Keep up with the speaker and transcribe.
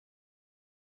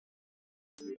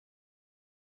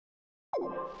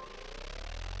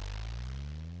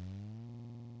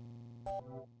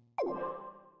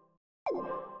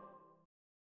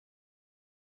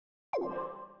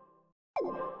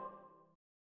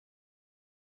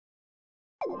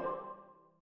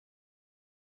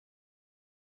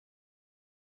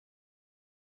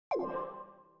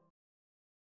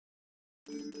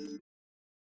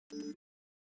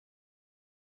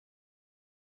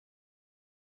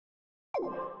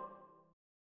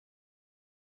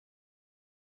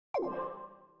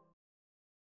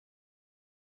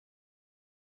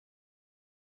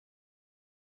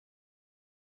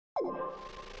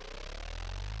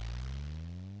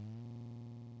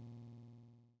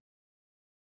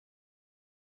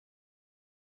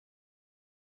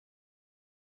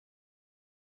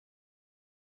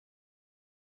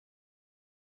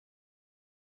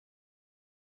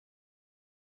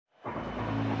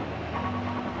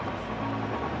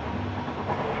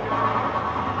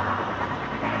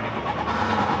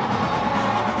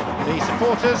The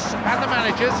supporters and the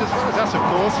managers, as well as us of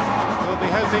course, will be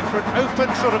hoping for an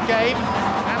open sort of game,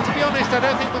 and to be honest, I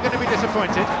don't think we're going to be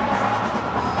disappointed.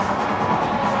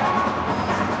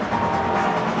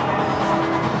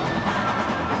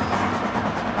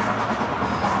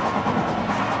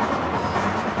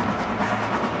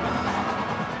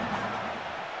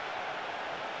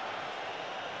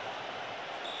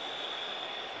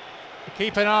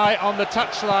 Keep an eye on the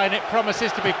touchline, it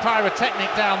promises to be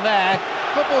pyrotechnic down there.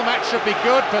 Football match should be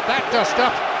good, but that dust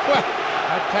up, well,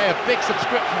 I'd pay a big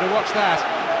subscription to watch that.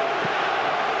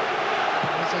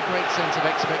 There's a great sense of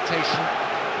expectation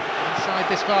inside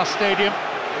this vast stadium.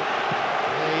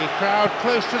 The crowd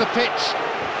close to the pitch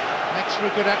makes for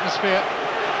a good atmosphere.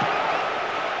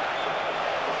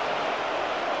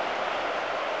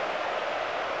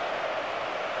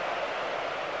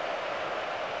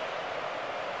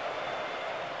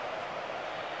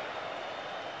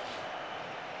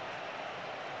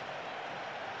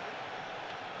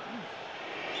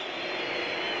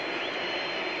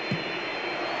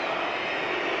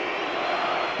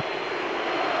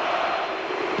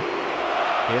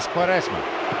 Here's Quaresma.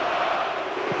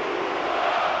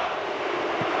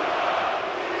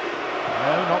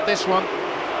 No, not this one.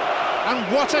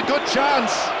 And what a good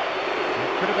chance!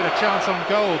 It could have been a chance on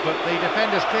goal, but the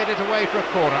defenders cleared it away for a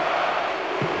corner.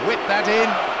 Whip that in.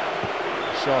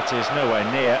 The shot is nowhere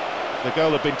near. If the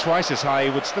goal had been twice as high, he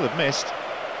would still have missed.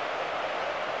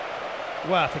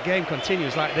 Well, if the game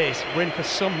continues like this, we're in for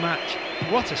some match.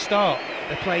 What a start.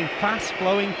 They're playing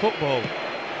fast-flowing football.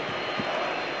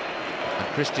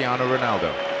 Cristiano Ronaldo.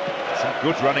 Some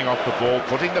good running off the ball,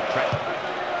 putting the prep.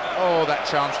 Oh, that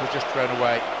chance was just thrown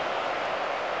away.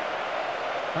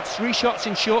 That's 3 shots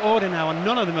in short order now, and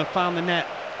none of them have found the net.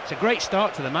 It's a great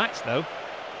start to the match, though.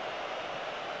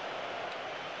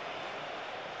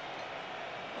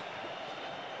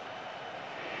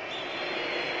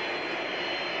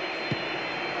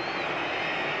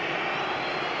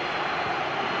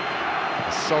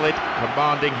 A solid,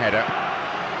 commanding header.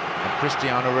 And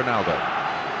Cristiano Ronaldo.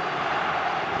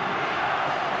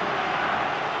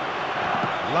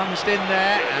 Lunged in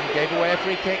there and gave away a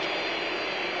free kick.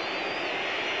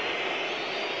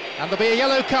 And there'll be a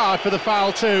yellow card for the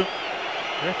foul too.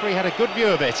 The referee had a good view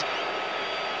of it.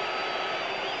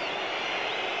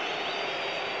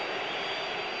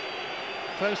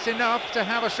 Close enough to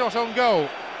have a shot on goal.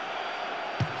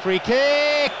 Free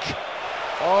kick!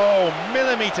 Oh,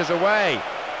 millimetres away.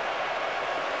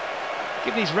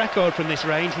 Given his record from this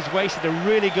range, he's wasted a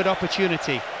really good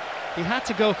opportunity. He had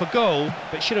to go for goal,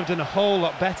 but should have done a whole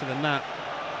lot better than that.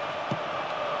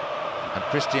 And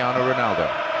Cristiano Ronaldo.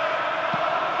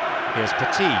 Here's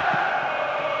Petit.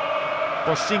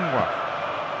 Bosingwa.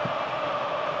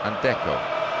 And Deco.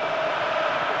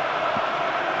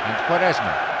 And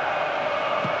Quaresma.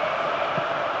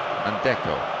 And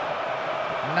Deco.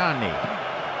 Nani.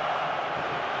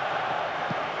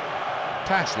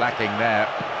 Pass lacking there.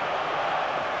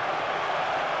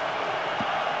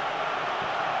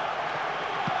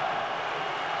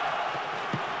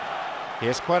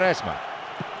 Here's Quaresma.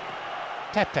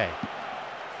 Tepe.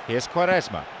 Here's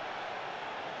Quaresma.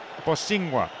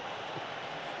 Bosingwa.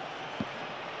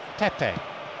 Tepe.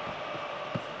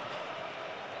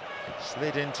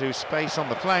 Slid into space on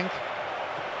the flank.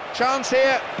 Chance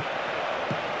here.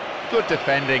 Good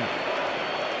defending.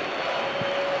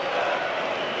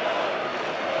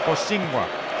 Bosingwa.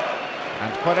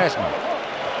 And Quaresma.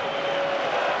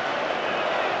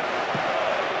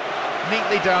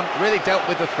 Neatly done, really dealt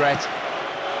with the threat.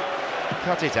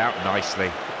 Cut it out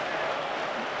nicely.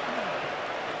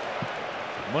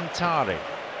 Montari.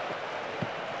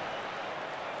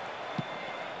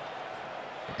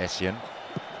 Essien.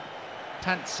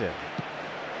 Tansil.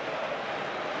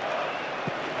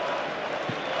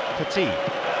 Petit.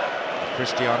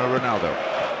 Cristiano Ronaldo.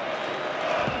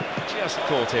 Just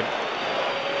caught him.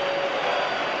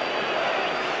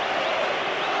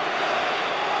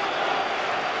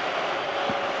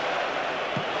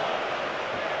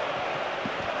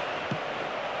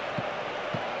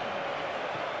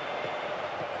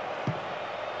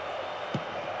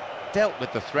 Dealt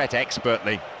with the threat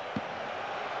expertly.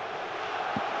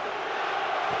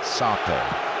 Sato.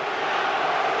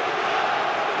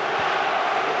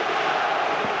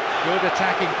 Good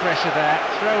attacking pressure there.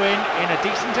 Throw in a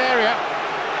decent area.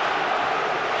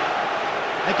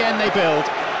 Again they build.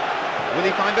 Will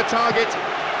he find the target?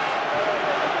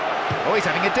 Oh, he's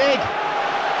having a dig.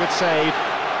 Good save.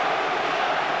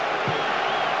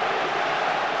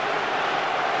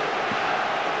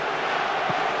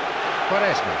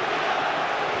 Quaresma.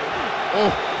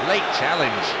 Oh, late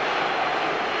challenge.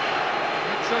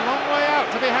 It's a long way out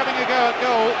to be having a go at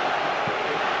goal.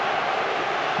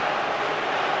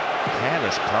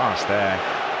 Careless pass there.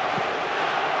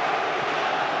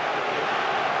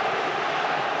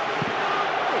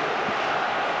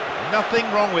 Nothing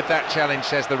wrong with that challenge,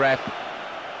 says the ref.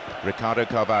 Ricardo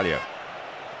Carvalho.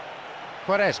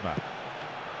 Quaresma.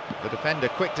 The defender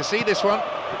quick to see this one.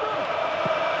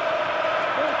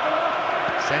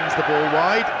 Sends the ball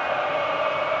wide.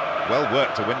 Well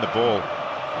worked to win the ball.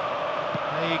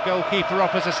 The goalkeeper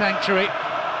offers a sanctuary.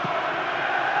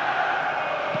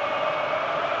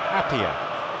 Appiah.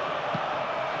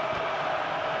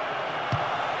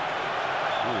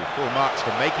 Full marks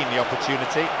for making the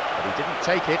opportunity, but he didn't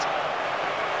take it.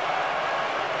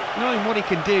 Knowing what he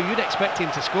can do, you'd expect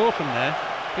him to score from there.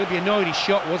 He'll be annoyed his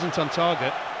shot wasn't on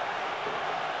target.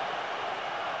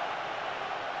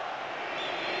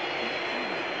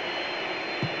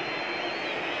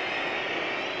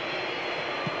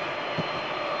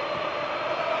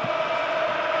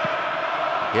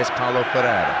 Here's Paulo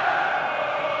Ferreira.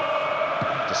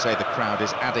 To say the crowd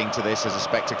is adding to this as a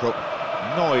spectacle.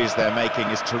 Noise they're making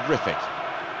is terrific.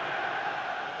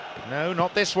 No,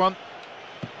 not this one.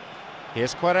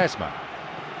 Here's Quaresma.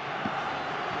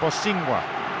 Bosingwa.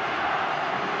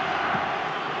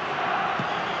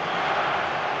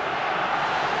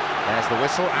 There's the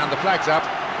whistle and the flag's up.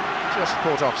 Just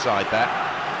caught offside there.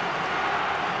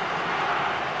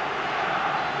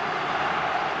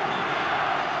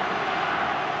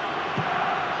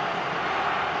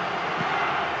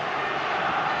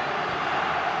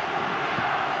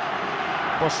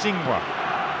 Bosingwa.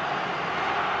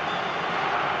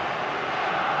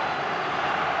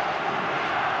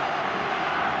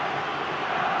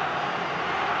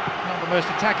 Not the most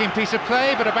attacking piece of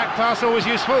play, but a back pass always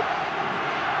useful.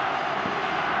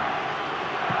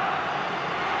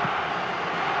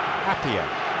 Appiah.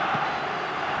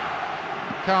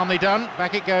 Calmly done,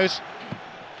 back it goes.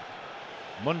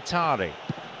 Montari.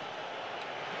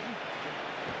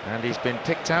 And he's been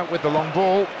picked out with the long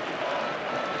ball.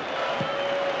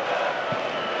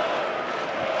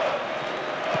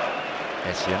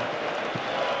 Essien.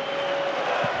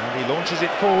 And he launches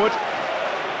it forward.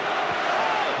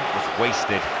 It was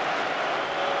wasted.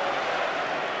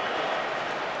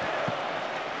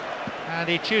 And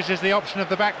he chooses the option of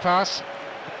the back pass.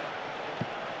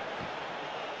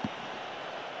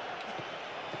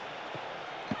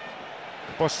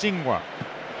 Bosingwa.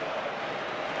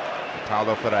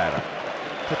 Paulo Ferreira.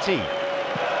 Petit.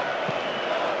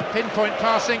 Pinpoint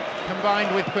passing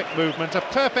combined with quick movement, a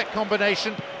perfect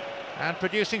combination. And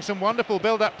producing some wonderful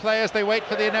build-up play as they wait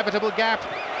for the inevitable gap.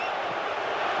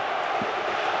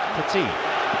 Petit.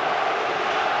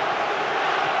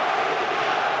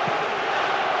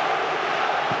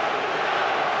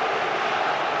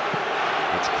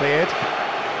 It's cleared.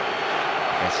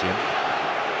 Essien.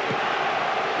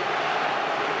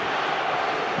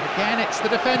 Again, it's the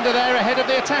defender there ahead of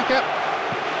the attacker.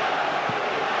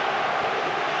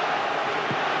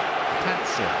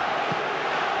 Tanser.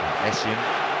 Essien.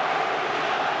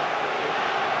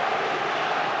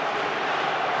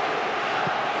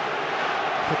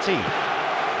 Petit.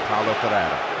 Paulo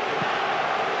Ferreira.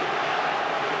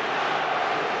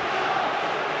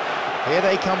 Here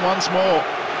they come once more.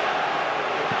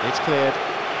 It's cleared.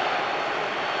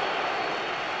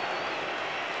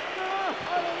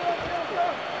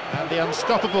 And the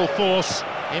unstoppable force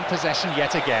in possession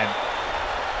yet again.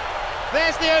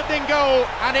 There's the opening goal,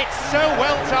 and it's so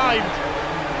well timed.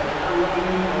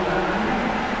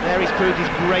 There he's proved his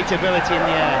great ability in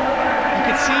the air. You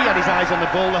could see he had his eyes on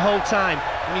the ball the whole time,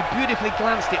 and he beautifully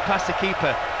glanced it past the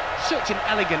keeper. Such an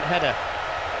elegant header.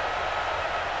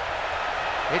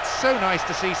 It's so nice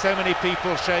to see so many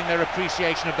people showing their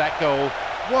appreciation of that goal.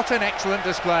 What an excellent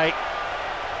display.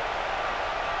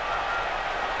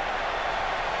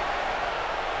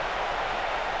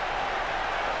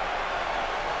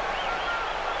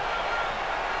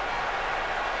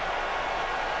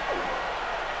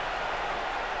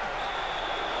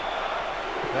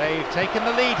 They've taken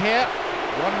the lead here,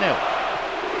 1-0.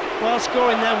 Well,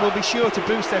 scoring them will be sure to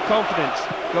boost their confidence.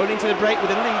 Going into the break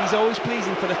with a lead is always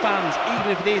pleasing for the fans,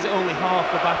 even if it is only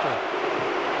half the battle.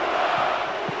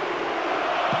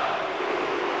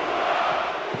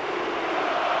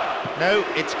 No,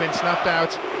 it's been snuffed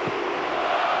out.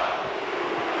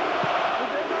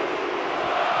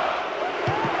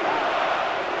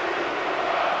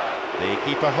 The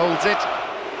keeper holds it.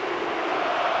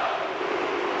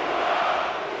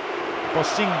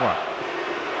 Bosingwa.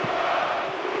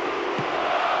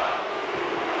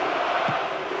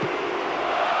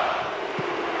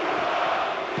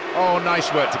 Oh,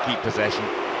 nice work to keep possession.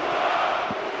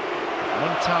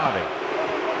 Montari.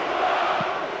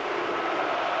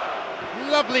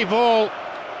 Lovely ball.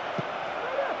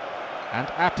 And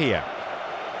Appiah.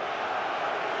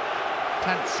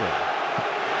 Tansil.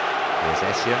 Here's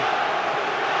Essien.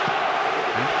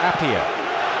 And Appiah.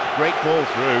 Great ball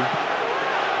through.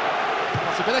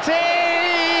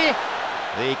 Possibility!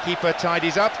 The keeper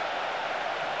tidies up.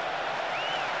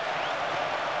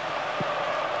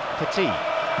 Petit.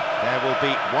 There will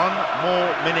be 1 more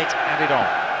minute added on.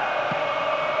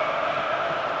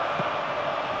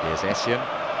 Here's Essien.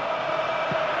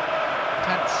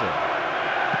 Tansil.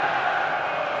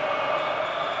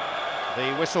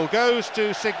 The whistle goes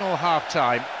to signal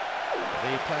half-time.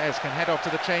 The players can head off to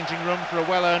the changing room for a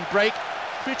well-earned break.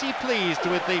 Pretty pleased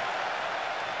with the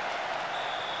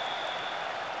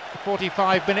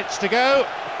 45 minutes to go.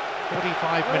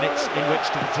 45 minutes in which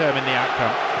to determine the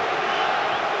outcome.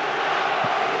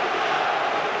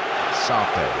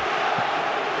 Sarpe.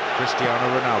 Cristiano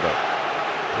Ronaldo.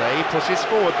 Play pushes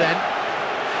forward then.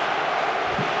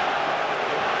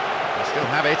 They still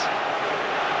have it.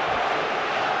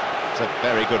 It's a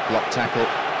very good block tackle.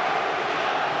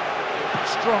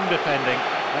 Strong defending.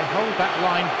 They hold that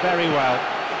line very well.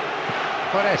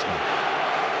 Quaresma.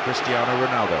 Cristiano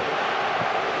Ronaldo.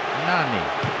 Nani.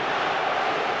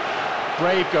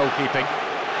 Brave goalkeeping.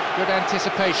 Good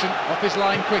anticipation. Off his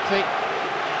line quickly.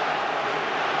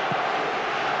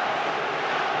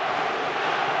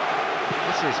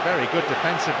 This is very good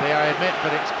defensively, I admit,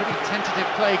 but it's pretty tentative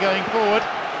play going forward.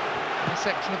 A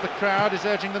section of the crowd is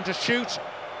urging them to shoot,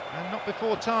 and not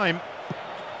before time.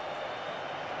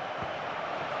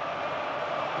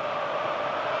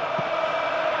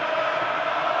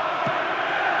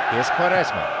 Here's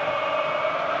Quaresma.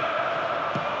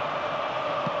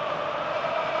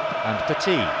 And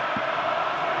Petit.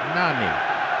 Nani.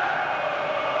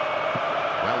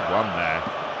 Well won there.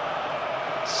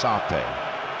 Sarpe.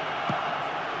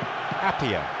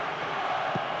 Appiah.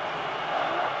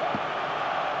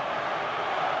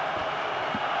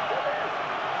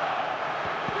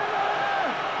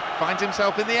 Finds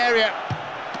himself in the area.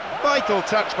 Vital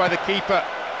touch by the keeper.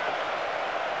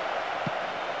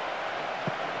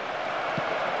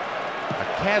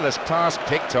 A careless pass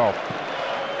picked off.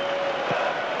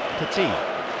 Petit.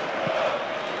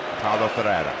 Paulo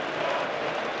Ferreira.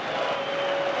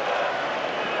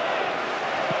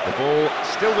 The ball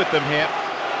still with them here.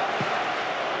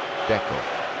 Deco.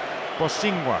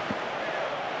 Bosingwa.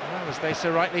 Well, as they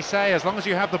so rightly say, as long as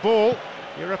you have the ball,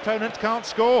 your opponent can't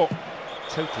score.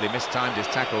 Totally mistimed his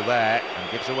tackle there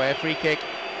and gives away a free kick.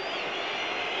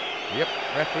 Yep,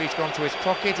 referee's gone to his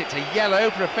pocket. It's a yellow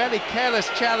for a fairly careless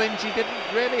challenge he didn't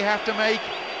really have to make.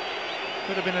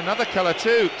 Could have been another colour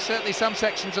too. Certainly some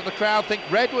sections of the crowd think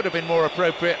red would have been more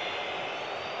appropriate.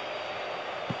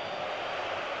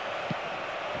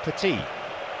 Petit.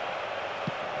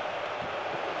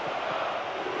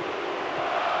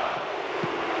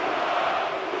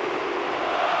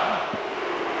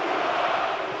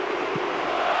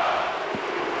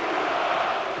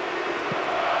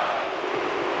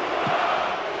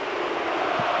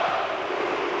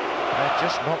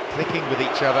 Just not clicking with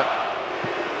each other.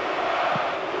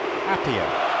 Appiah.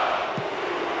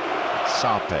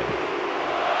 Sarpe.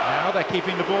 Now they're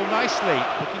keeping the ball nicely,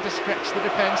 looking to stretch the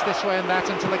defence this way and that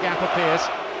until a gap appears.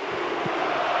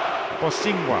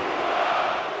 Bosingwa.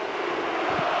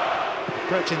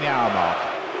 Approaching the hour mark.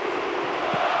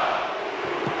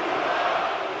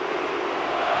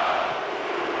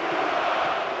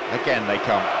 Again they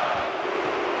come.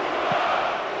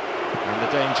 And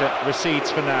the danger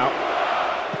recedes for now.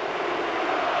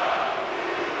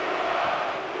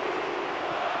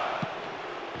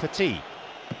 Petit.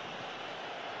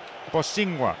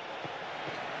 Bosingwa.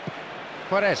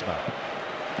 Quaresma.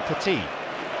 Petit.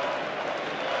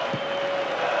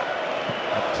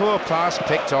 A poor pass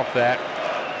picked off there.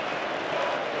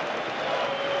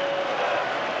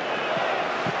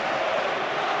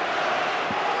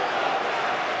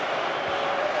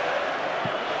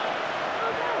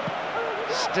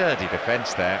 Sturdy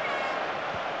defence there.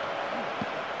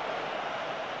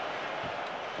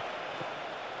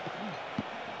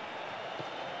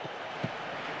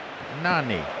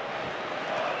 Nani.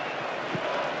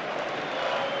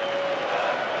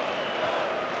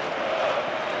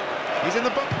 He's in the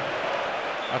box.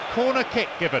 A corner kick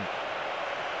given.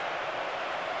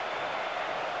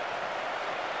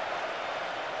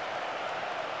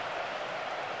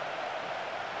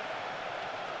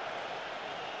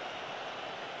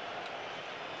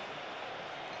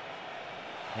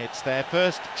 It's their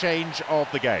first change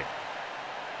of the game.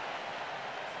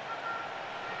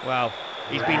 Well,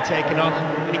 he's been taken on,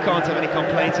 and he can't have any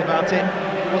complaints about it.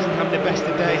 He wasn't having the best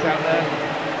of days out there.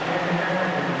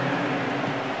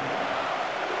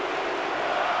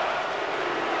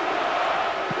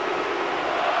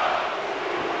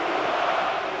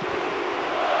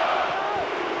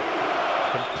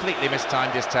 Completely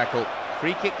mistimed his tackle.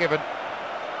 Free kick given.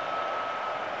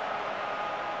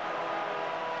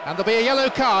 And there'll be a yellow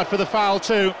card for the foul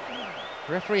too.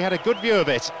 The referee had a good view of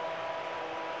it.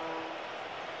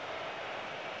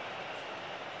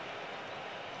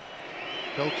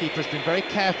 Goalkeeper's been very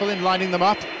careful in lining them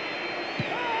up.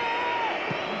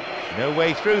 No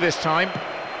way through this time.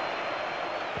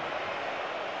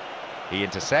 He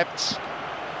intercepts.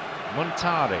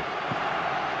 Montari.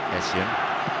 Essien.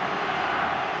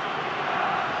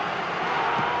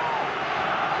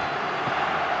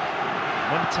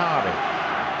 Montari.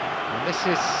 And this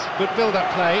is good build-up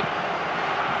play.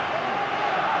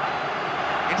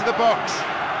 Into the box.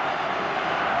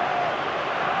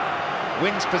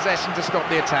 Wins possession to stop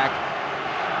the attack.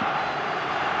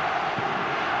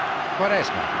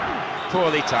 Quaresma.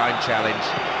 Poorly timed challenge.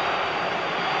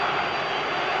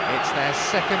 It's their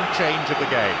second change of the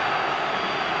game.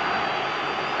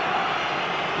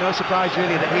 No surprise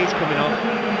really that he's coming on.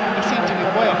 He seemed to be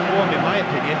way off form in my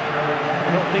opinion. I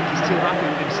don't think he's too happy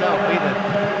with himself either.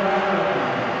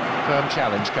 Firm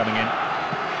challenge coming in.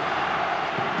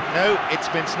 No, it's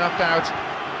been snuffed out.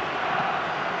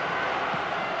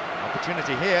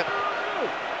 Opportunity here.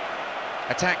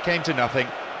 Attack came to nothing.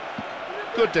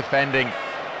 Good defending.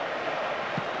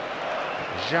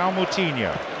 João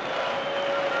Moutinho.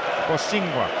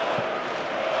 Bosingwa.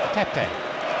 Pepe.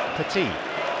 Petit.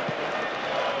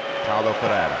 Paulo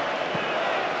Ferreira.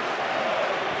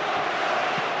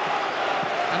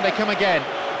 And they come again.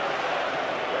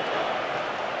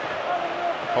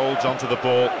 Holds onto the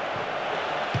ball.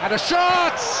 And a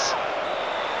shot!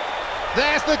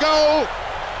 There's the goal!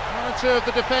 One or two of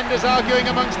the defenders arguing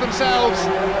amongst themselves.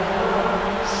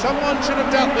 Someone should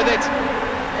have dealt with it.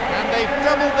 And they've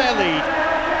doubled their lead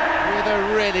with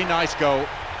a really nice goal.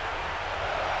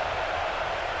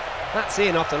 That's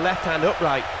in off the left-hand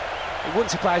upright. It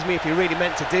wouldn't surprise me if he really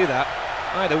meant to do that.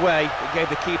 Either way, it gave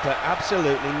the keeper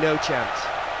absolutely no chance.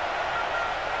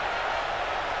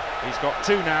 He's got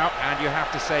two now, and you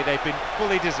have to say they've been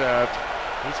fully deserved.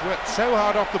 He's worked so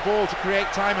hard off the ball to create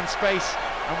time and space,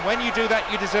 and when you do that,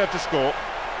 you deserve to score.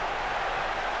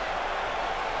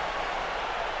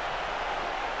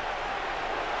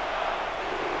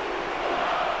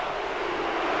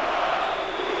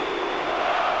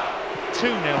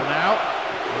 Now,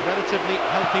 a relatively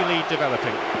healthy lead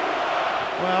developing.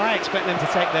 Well, I expect them to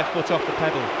take their foot off the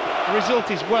pedal. The result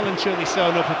is well and truly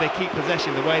sewn up if they keep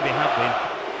possession the way they have been.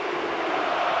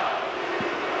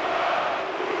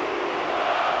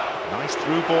 Nice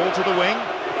through ball to the wing.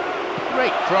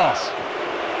 Great cross.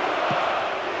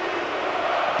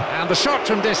 And the shot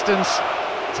from distance,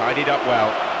 tidied up well.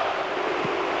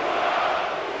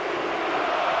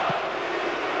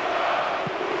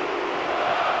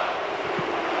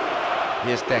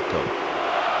 Here's Deco.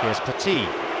 Here's Petit.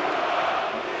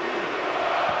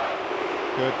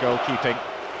 Good goalkeeping.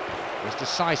 Was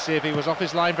decisive, he was off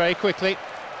his line very quickly.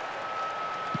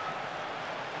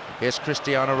 Here's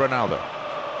Cristiano Ronaldo.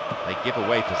 They give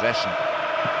away possession.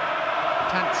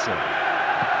 Tanzer.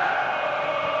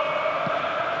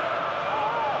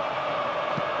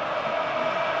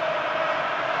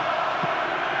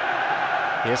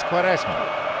 Here's Quaresma.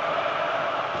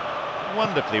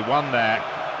 Wonderfully won there.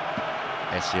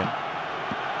 Essien.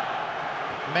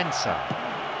 Mensah.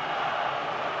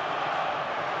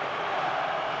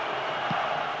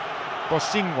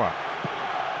 Bosingwa.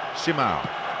 Simao.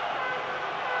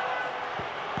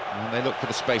 And they look for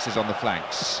the spaces on the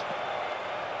flanks.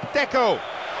 Deco!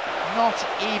 Not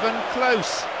even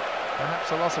close.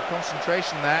 Perhaps a loss of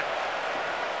concentration there.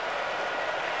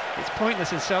 It's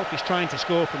pointless and selfish trying to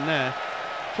score from there.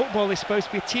 Football is supposed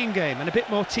to be a team game, and a bit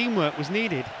more teamwork was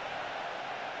needed.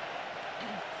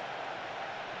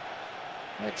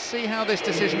 Let's see how this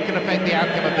decision can affect the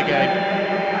outcome of the game.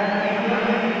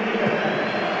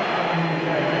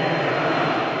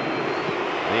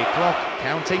 clock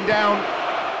counting down.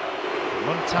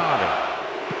 Montari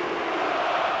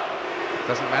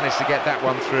doesn't manage to get that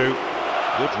one through.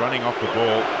 Good running off the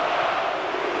ball.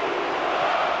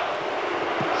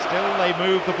 Still they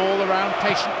move the ball around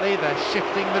patiently. They're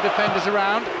shifting the defenders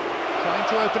around, trying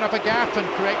to open up a gap and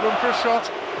create room for a shot.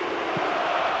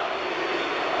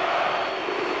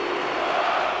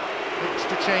 Looks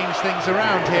to change things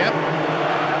around here.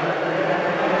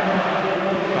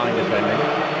 Fine defending.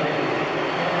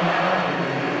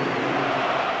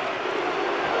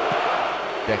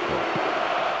 Deco.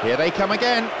 Here they come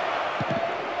again.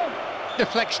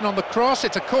 Deflection on the cross,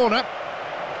 it's a corner.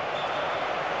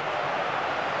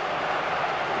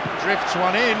 Drifts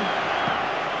one in.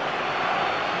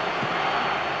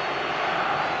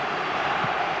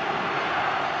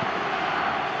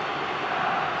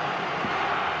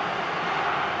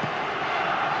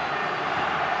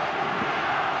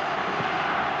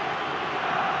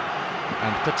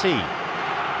 And Petit.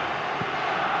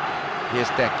 Here's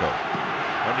Deco.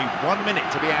 Only 1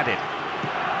 minute to be added.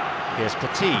 Here's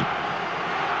Petit.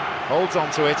 Holds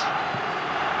on to it.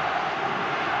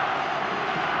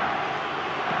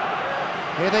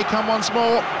 Here they come once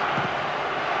more.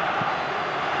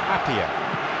 Appiah.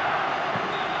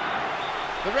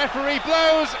 The referee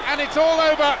blows and it's all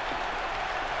over.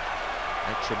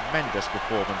 A tremendous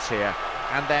performance here,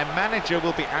 and their manager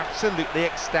will be absolutely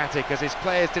ecstatic, as his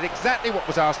players did exactly what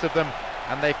was asked of them,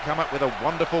 and they've come up with a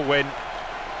wonderful win.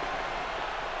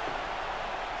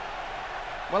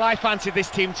 Well, I fancied this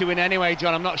team to win anyway,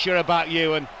 John. I'm not sure about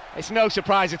you, and it's no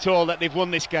surprise at all that they've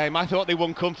won this game. I thought they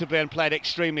won comfortably and played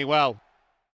extremely well.